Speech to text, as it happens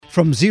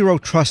From zero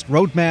trust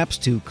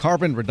roadmaps to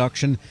carbon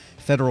reduction,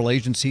 federal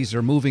agencies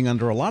are moving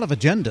under a lot of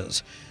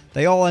agendas.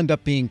 They all end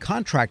up being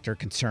contractor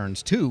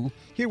concerns, too.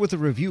 Here with a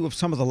review of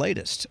some of the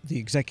latest, the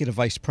Executive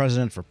Vice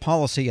President for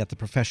Policy at the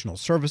Professional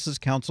Services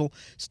Council,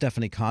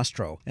 Stephanie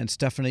Castro. And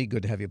Stephanie,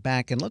 good to have you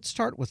back. And let's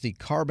start with the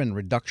Carbon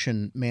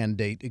Reduction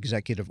Mandate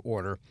Executive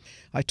Order.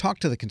 I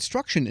talked to the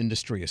Construction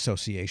Industry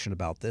Association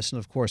about this, and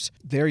of course,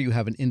 there you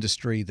have an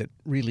industry that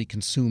really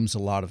consumes a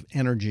lot of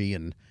energy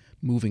and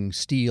moving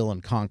steel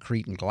and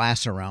concrete and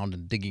glass around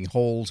and digging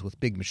holes with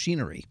big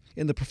machinery.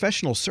 In the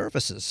professional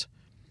services,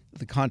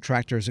 the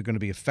contractors are going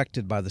to be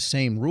affected by the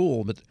same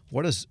rule, but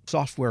what does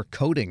software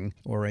coding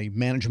or a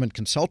management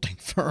consulting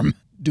firm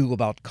do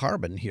about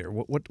carbon here?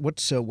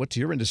 What's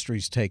your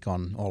industry's take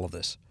on all of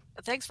this?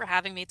 Thanks for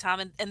having me, Tom.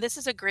 And this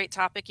is a great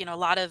topic. You know, a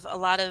lot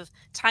of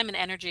time and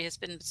energy has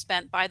been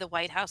spent by the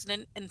White House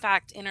and in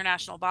fact,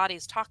 international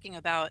bodies talking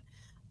about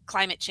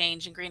climate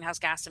change and greenhouse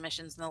gas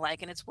emissions and the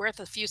like. And it's worth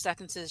a few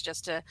sentences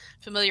just to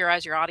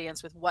familiarize your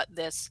audience with what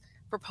this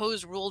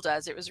proposed rule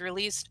does. It was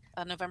released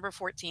on November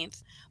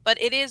 14th,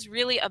 but it is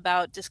really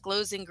about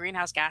disclosing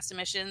greenhouse gas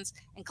emissions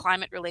and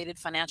climate-related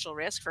financial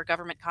risk for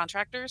government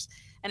contractors.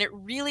 And it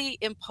really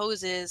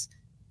imposes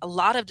a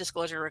lot of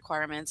disclosure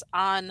requirements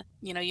on,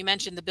 you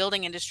mentioned the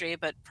building industry,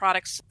 but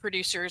products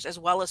producers as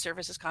well as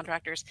services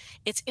contractors.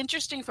 It's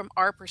interesting from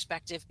our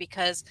perspective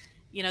because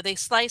they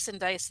slice and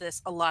dice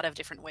this a lot of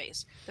different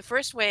ways. The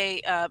first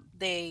way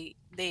they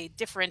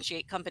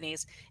differentiate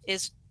companies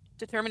is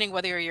determining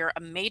whether you're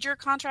a major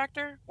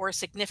contractor or a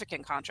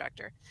significant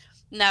contractor.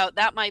 Now,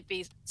 that might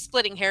be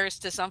splitting hairs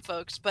to some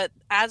folks, but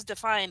as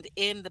defined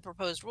in the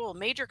proposed rule,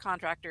 major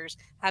contractors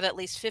have at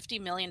least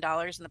 $50 million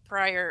in the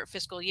prior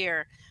fiscal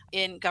year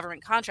in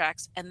government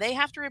contracts, and they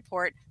have to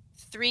report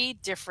three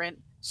different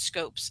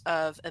scopes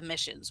of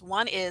emissions.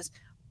 One is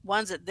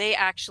ones that they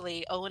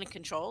actually own and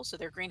control, so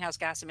their greenhouse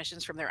gas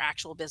emissions from their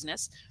actual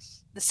business.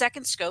 The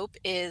second scope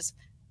is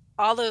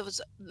all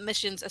those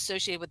emissions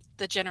associated with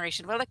the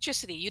generation of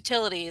electricity,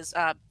 utilities,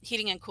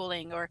 heating and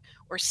cooling, or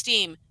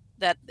steam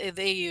that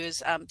they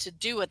use to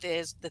do what it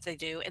is that they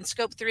do. And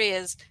scope 3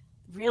 is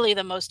really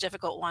the most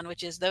difficult one,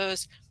 which is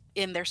those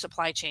in their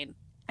supply chain.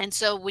 And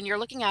so when you're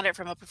looking at it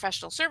from a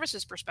professional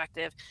services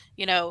perspective,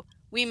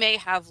 we may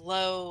have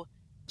low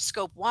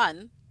scope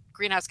 1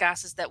 greenhouse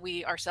gases that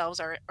we ourselves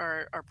are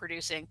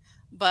producing,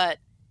 but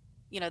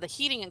the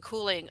heating and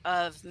cooling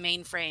of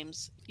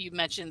mainframes, you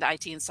mentioned the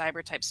IT and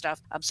cyber type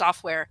stuff,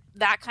 software,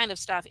 that kind of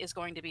stuff is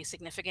going to be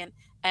significant.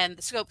 And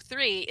the scope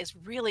 3 is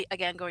really,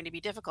 again, going to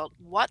be difficult.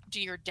 What do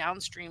your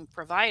downstream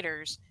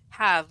providers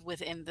have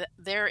within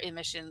their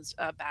emissions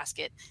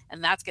basket?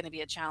 And that's going to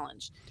be a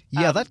challenge.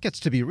 Yeah, that gets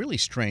to be really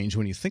strange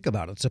when you think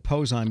about it.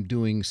 Suppose I'm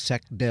doing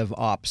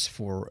SecDevOps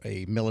for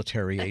a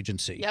military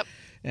agency. Yep.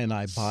 And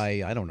I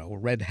buy,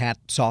 Red Hat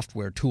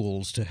software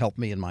tools to help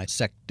me in my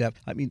SecDev.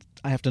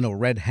 I have to know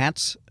Red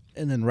Hat's,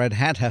 and then Red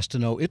Hat has to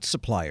know its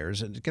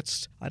suppliers. And it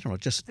gets, it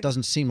just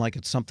doesn't seem like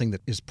it's something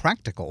that is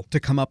practical to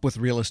come up with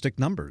realistic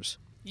numbers.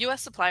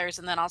 U.S. suppliers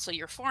and then also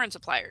your foreign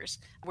suppliers,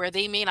 where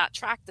they may not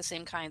track the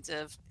same kinds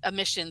of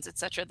emissions, et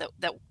cetera,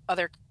 that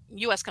other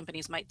U.S.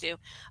 companies might do.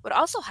 I would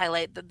also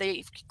highlight that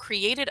they've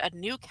created a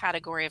new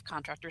category of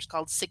contractors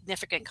called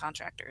significant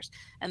contractors.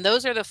 And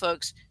those are the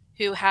folks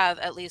who have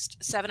at least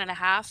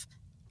 7.5,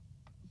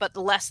 but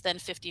less than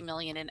 50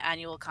 million in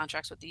annual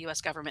contracts with the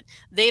U.S. government.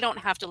 They don't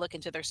have to look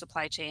into their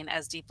supply chain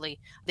as deeply.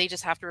 They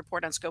just have to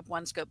report on scope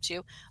 1, scope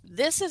 2.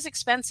 This is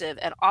expensive,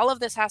 and all of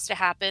this has to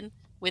happen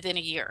within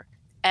a year.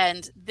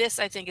 And this,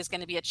 I think, is going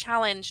to be a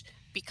challenge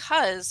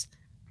because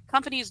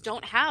companies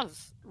don't have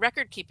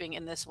record keeping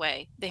in this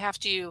way. They have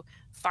to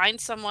find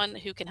someone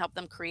who can help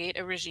them create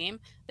a regime.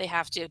 They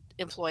have to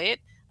employ it,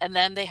 and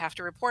then they have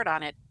to report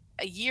on it.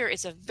 A year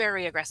is a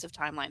very aggressive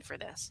timeline for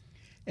this.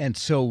 And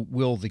so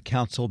will the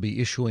council be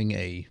issuing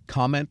a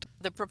comment?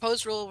 The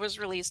proposed rule was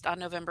released on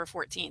November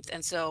 14th.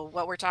 And so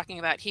what we're talking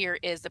about here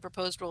is the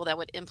proposed rule that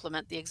would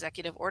implement the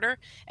executive order.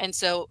 And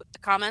so the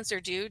comments are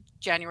due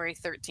January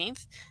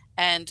 13th.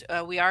 And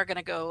we are going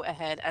to go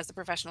ahead as the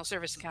Professional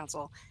Service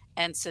Council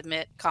and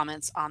submit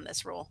comments on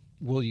this rule.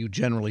 Will you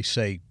generally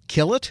say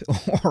kill it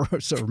or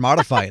sort of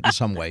modify it in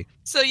some way?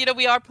 So,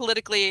 we are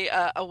politically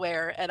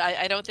aware, and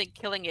I don't think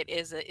killing it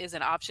is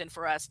an option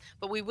for us,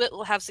 but we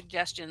will have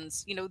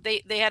suggestions.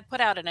 They had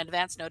put out an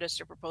advance notice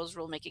to propose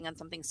rulemaking on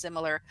something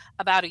similar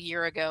about a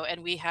year ago,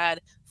 and we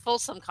had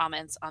fulsome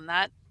comments on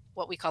that,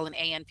 what we call an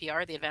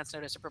ANPR, the Advance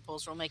Notice of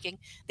Proposed Rulemaking.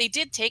 They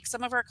did take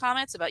some of our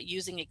comments about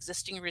using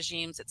existing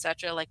regimes, et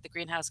cetera, like the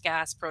greenhouse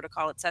gas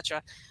protocol, et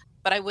cetera.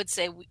 But I would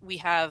say we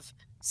have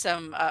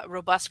some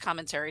robust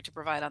commentary to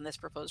provide on this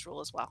proposed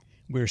rule as well.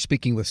 We're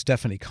speaking with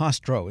Stephanie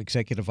Castro,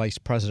 Executive Vice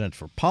President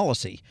for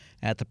Policy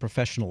at the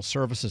Professional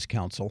Services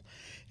Council.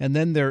 And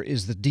then there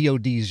is the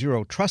DoD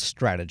Zero Trust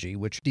strategy,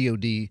 which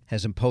DoD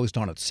has imposed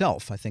on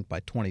itself. I think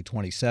by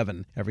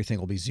 2027, everything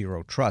will be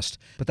zero trust.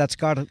 But that's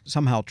got to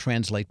somehow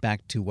translate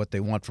back to what they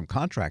want from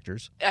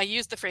contractors. I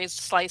used the phrase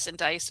slice and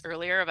dice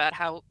earlier about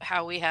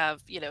how we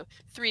have,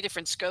 3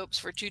 different scopes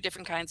for 2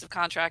 different kinds of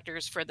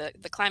contractors for the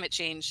climate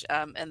change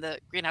and the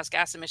greenhouse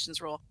gas emissions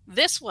rule.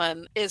 This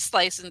one is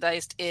sliced and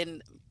diced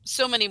in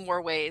so many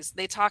more ways.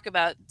 They talk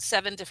about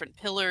 7 different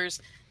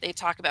pillars. They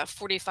talk about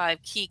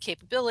 45 key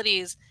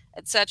capabilities,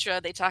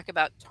 etc. They talk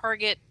about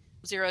target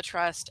zero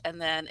trust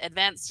and then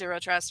advanced zero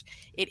trust.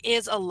 It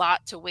is a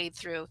lot to wade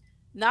through.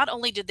 Not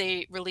only did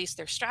they release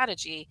their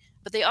strategy,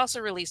 but they also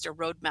released a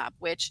roadmap,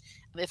 which,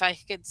 if I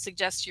could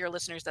suggest to your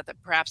listeners that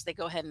perhaps they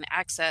go ahead and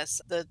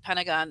access the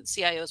Pentagon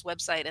CIO's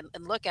website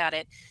and look at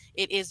it,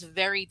 it is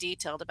very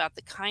detailed about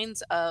the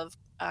kinds of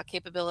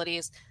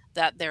capabilities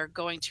that they're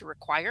going to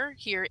require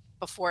here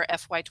before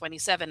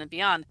FY27 and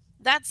beyond.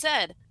 That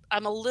said,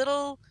 I'm a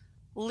little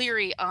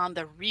leery on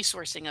the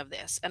resourcing of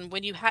this. And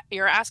when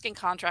you're asking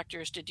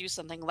contractors to do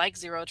something like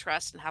zero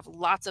trust and have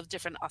lots of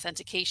different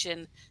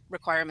authentication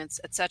requirements,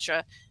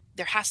 etc.,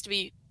 there has to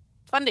be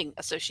funding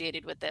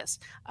associated with this.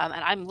 And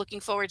I'm looking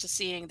forward to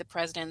seeing the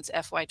president's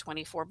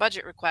FY24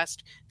 budget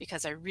request,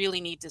 because I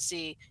really need to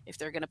see if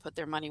they're going to put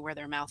their money where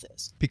their mouth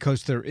is.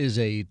 Because there is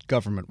a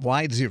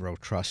government-wide zero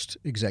trust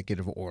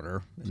executive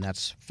order, and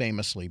that's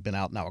famously been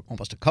out now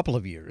almost a couple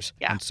of years.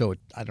 Yeah. And so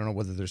I don't know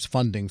whether there's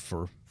funding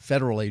for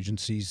federal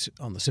agencies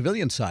on the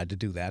civilian side to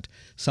do that.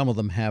 Some of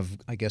them have,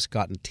 I guess,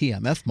 gotten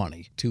TMF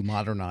money to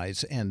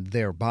modernize and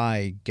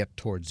thereby get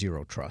towards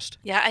zero trust.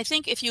 Yeah, I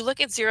think if you look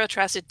at zero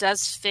trust, it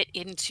does fit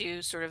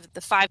into sort of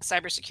the 5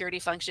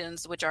 cybersecurity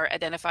functions, which are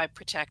identify,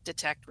 protect,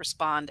 detect,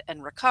 respond,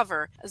 and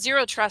recover.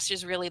 Zero trust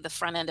is really the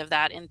front end of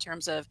that in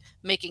terms of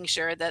making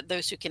sure that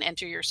those who can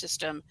enter your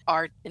system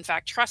are in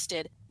fact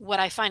trusted. What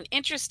I find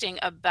interesting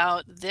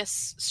about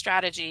this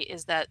strategy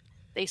is that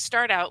they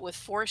start out with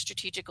 4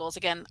 strategic goals.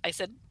 Again, I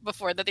said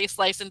before that they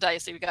slice and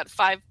dice. So we've got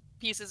 5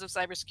 pieces of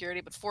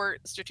cybersecurity, but 4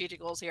 strategic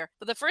goals here.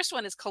 But the first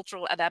one is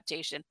cultural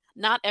adaptation.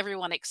 Not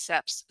everyone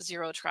accepts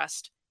zero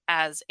trust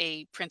as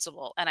a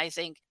principle. And I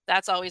think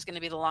that's always going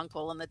to be the long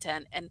pole in the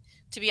tent. And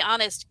to be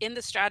honest, in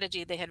the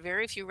strategy, they had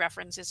very few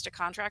references to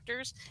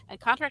contractors, and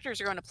contractors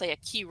are going to play a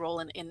key role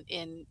in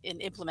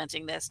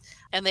implementing this.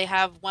 And they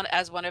have one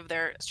of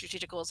their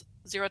strategic goals,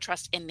 zero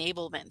trust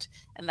enablement.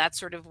 And that's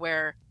sort of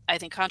where I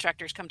think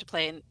contractors come to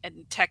play in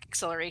tech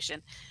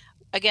acceleration.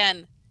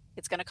 Again,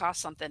 it's going to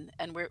cost something,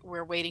 and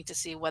we're waiting to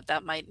see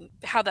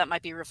how that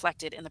might be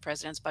reflected in the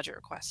president's budget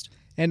request.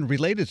 And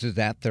related to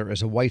that, there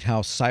is a White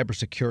House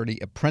cybersecurity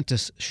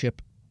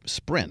apprenticeship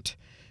sprint,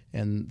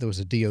 and there was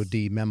a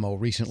DoD memo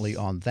recently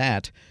on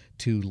that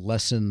to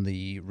lessen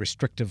the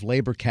restrictive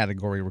labor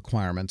category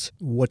requirements.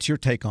 What's your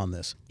take on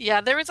this? Yeah,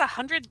 there was a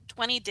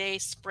 120-day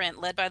sprint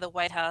led by the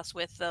White House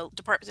with the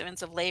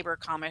Departments of Labor,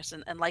 Commerce,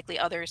 and likely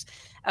others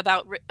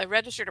about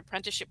registered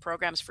apprenticeship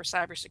programs for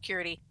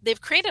cybersecurity. They've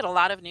created a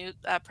lot of new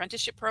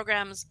apprenticeship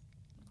programs.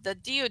 The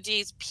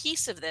DoD's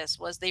piece of this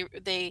was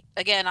they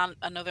again on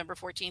November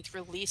 14th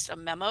released a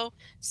memo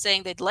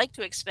saying they'd like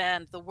to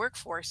expand the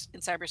workforce in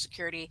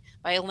cybersecurity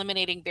by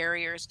eliminating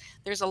barriers.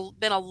 There's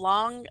been a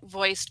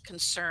long-voiced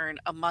concern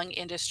among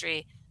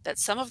industry that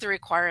some of the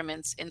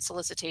requirements in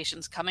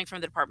solicitations coming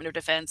from the Department of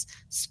Defense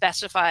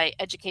specify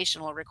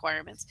educational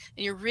requirements.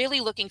 And you're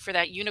really looking for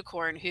that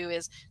unicorn who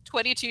is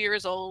 22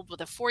 years old with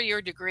a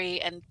 4-year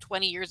degree and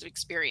 20 years of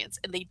experience,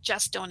 and they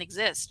just don't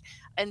exist.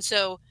 And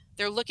so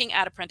they're looking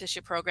at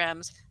apprenticeship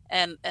programs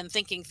and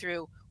thinking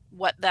through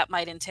what that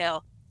might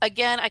entail.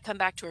 Again, I come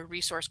back to a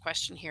resource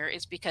question here,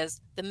 is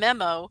because the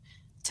memo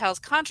tells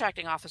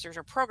contracting officers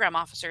or program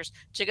officers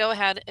to go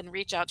ahead and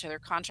reach out to their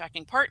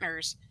contracting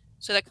partners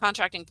so that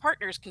contracting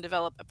partners can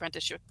develop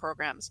apprenticeship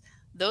programs.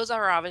 Those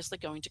are obviously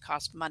going to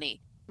cost money.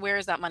 Where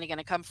is that money going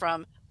to come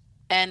from?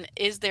 And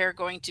is there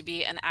going to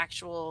be an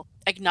actual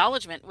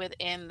acknowledgement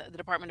within the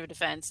Department of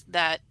Defense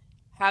that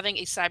having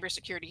a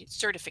cybersecurity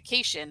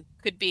certification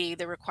could be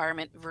the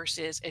requirement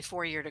versus a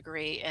 4-year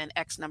degree and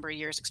X number of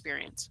years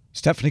experience?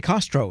 Stephanie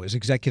Castro is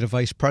Executive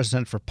Vice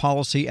President for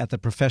Policy at the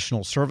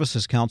Professional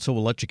Services Council.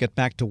 We'll let you get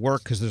back to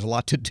work because there's a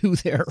lot to do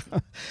there.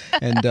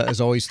 And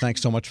as always, thanks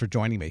so much for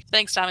joining me.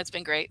 Thanks, Tom. It's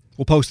been great.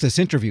 We'll post this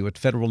interview at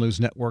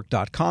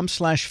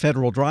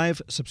federalnewsnetwork.com/Federal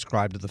Drive.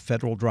 Subscribe to the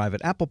Federal Drive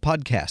at Apple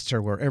Podcasts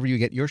or wherever you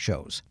get your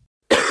shows.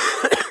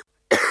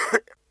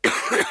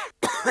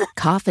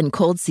 Cough and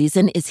cold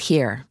season is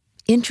here.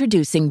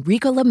 Introducing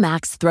Ricola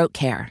Max Throat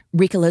Care,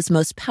 Ricola's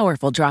most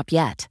powerful drop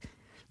yet.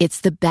 It's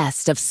the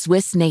best of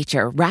Swiss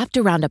nature wrapped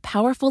around a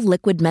powerful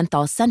liquid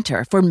menthol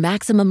center for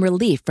maximum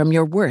relief from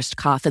your worst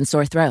cough and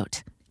sore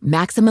throat.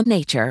 Maximum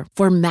nature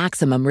for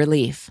maximum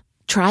relief.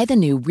 Try the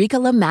new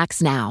Ricola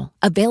Max now,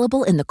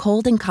 available in the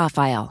cold and cough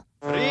aisle.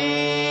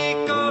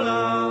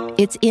 Ricola.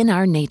 It's in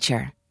our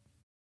nature.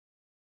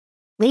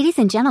 Ladies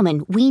and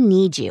gentlemen, we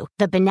need you.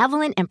 The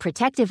Benevolent and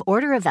Protective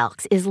Order of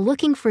Elks is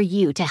looking for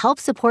you to help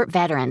support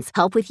veterans,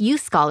 help with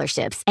youth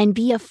scholarships, and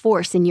be a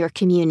force in your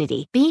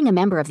community. Being a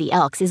member of the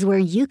Elks is where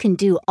you can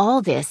do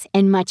all this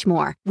and much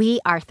more. We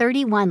are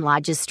 31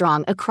 lodges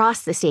strong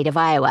across the state of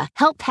Iowa.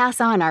 Help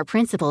pass on our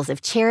principles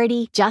of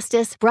charity,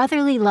 justice,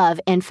 brotherly love,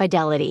 and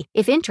fidelity.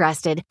 If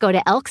interested, go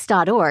to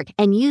elks.org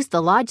and use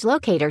the lodge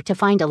locator to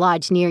find a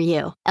lodge near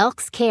you.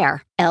 Elks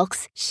Care.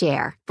 Elks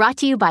Share. Brought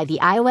to you by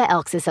the Iowa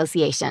Elks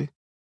Association.